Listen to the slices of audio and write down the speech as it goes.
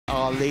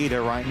our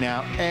leader right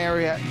now,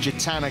 Ariya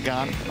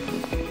Jutanugarn.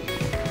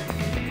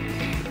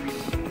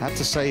 Had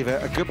to save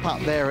a good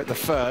putt there at the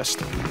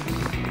first.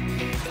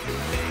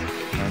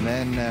 And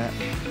then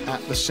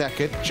at the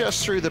second,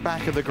 just through the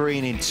back of the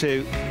green in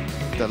 2,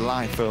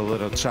 delightful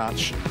little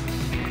touch.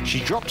 She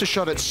dropped a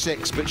shot at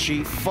 6, but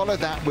she followed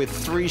that with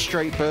 3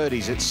 straight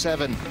birdies at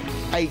 7,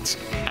 8,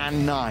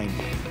 and 9.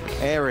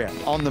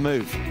 Ariya on the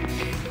move.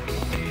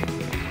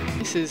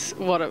 This is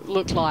what it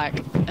looked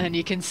like, and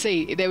you can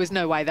see there was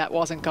no way that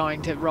wasn't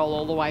going to roll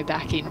all the way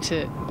back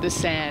into the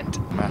sand.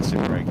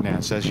 Massive break now,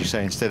 so as you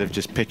say, instead of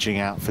just pitching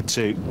out for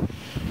 2,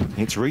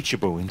 it's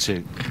reachable in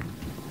 2.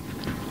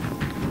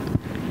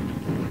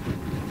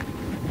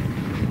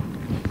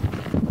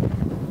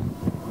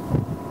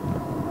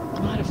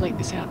 Might have leaked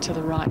this out to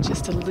the right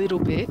just a little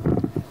bit,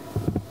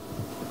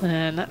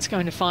 and that's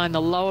going to find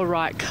the lower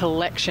right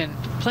collection.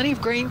 Plenty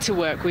of green to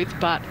work with,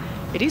 but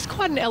it is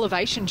quite an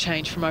elevation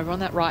change from over on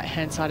that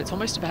right-hand side. It's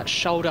almost about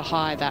shoulder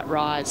high, that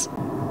rise.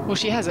 Well,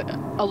 she has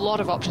a lot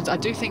of options. I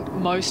do think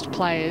most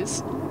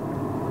players,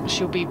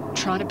 she'll be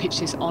trying to pitch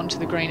this onto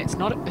the green. It's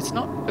not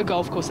a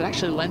golf course that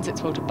actually lends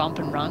itself well to bump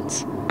and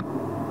runs.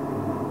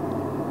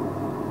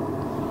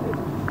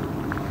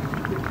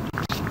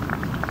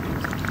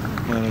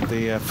 Well,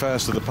 the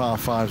first of the par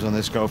 5s on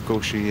this golf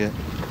course, she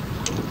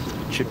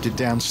chipped it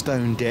down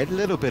stone dead. A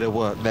little bit of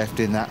work left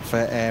in that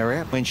for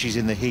Ariya. When she's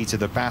in the heat of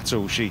the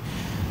battle, she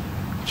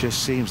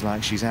just seems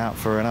like she's out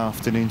for an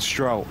afternoon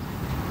stroll.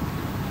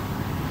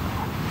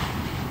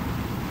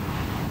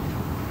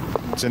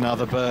 It's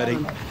another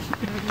birdie,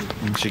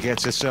 and she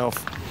gets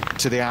herself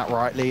to the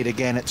outright lead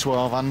again at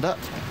 12 under.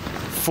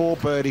 4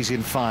 birdies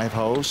in 5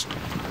 holes.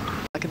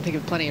 I can think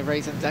of plenty of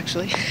reasons,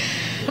 actually.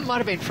 It might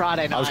have been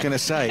Friday night. I was going to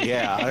say,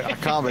 yeah, I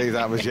can't believe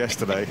that was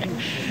yesterday.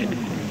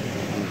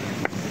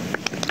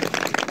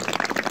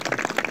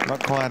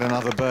 Not quite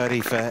another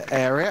birdie for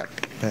Ariya,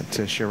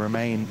 but she'll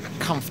remain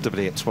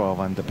comfortably at 12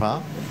 under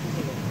par.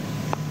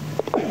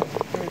 You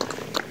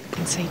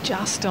can see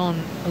just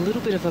on a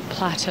little bit of a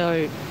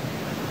plateau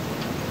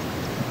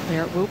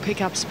where it will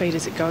pick up speed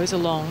as it goes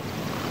along.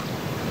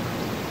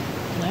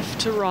 Left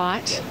to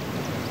right.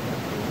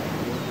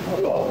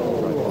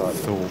 I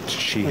thought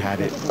she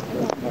had it.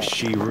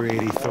 She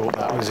really thought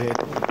that was it.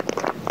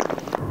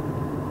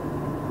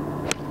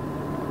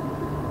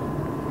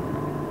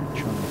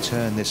 Trying to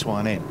turn this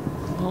one in.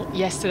 Well,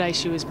 yesterday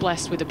she was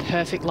blessed with a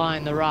perfect lie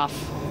in the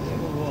rough.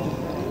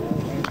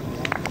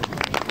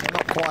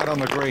 Not quite on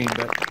the green,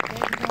 but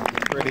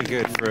pretty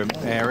good from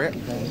Ariya.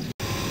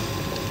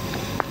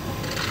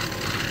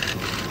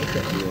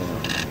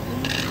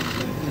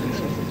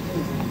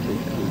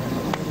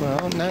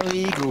 Well, no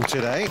eagle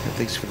today, at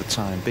least for the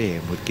time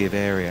being, would give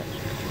Ariya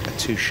a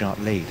 2-shot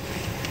lead.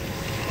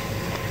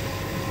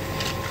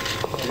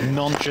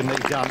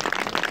 Nonchalantly done.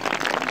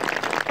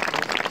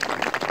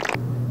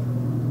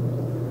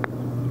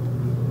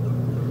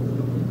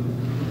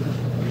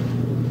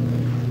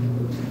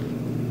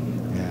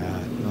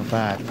 Yeah, not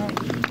bad.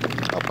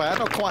 Not bad,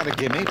 not quite a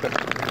gimme, but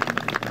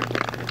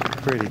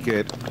pretty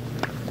good.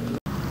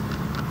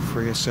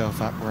 Free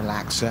yourself up,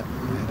 relax it.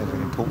 Ahead of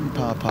an important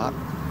par putt.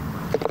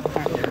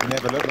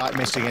 Never looked like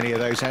missing any of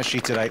those, has she,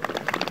 today?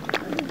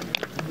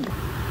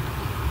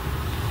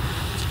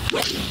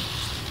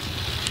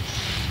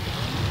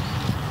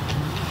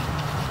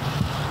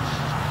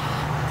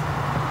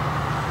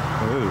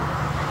 Ooh.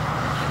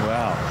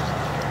 Wow.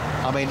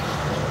 I mean,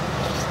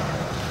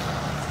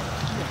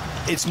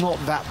 it's not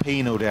that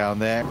penal down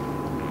there.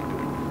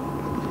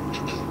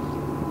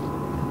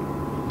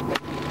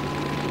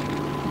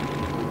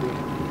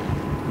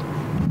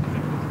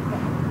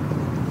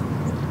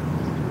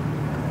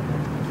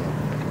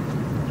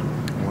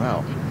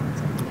 Well,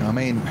 I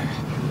mean,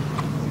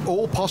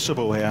 all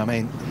possible here. I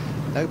mean,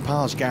 no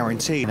par's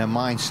guaranteed. In her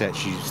mindset,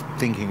 she's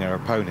thinking her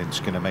opponent's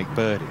going to make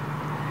birdie.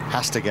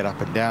 Has to get up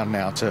and down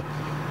now to,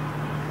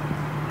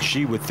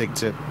 she would think,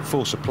 to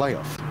force a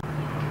playoff.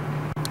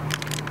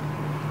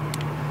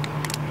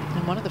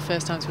 And one of the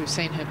first times we've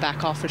seen her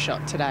back off a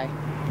shot today.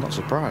 Not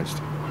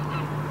surprised.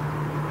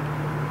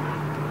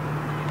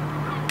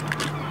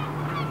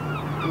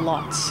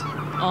 Lots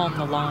on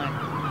the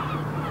line.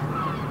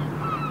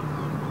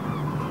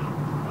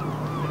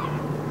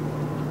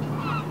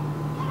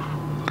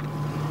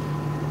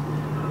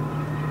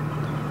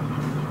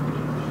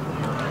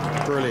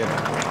 Brilliant.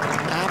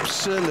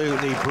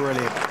 Absolutely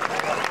brilliant.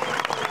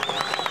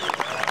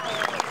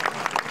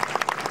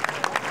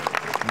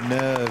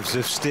 Nerves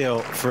of steel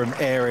from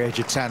Ariya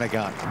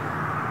Jutanugarn.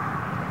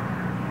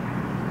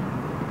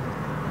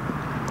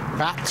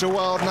 Back to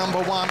world number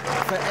 1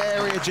 for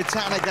Ariya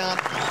Jutanugarn.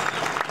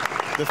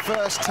 The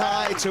first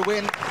tie to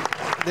win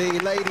the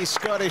Ladies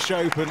Scottish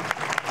Open.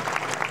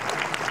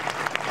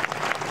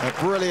 A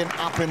brilliant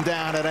up and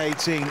down at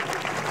 18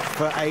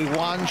 for a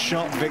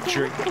 1-shot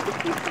victory.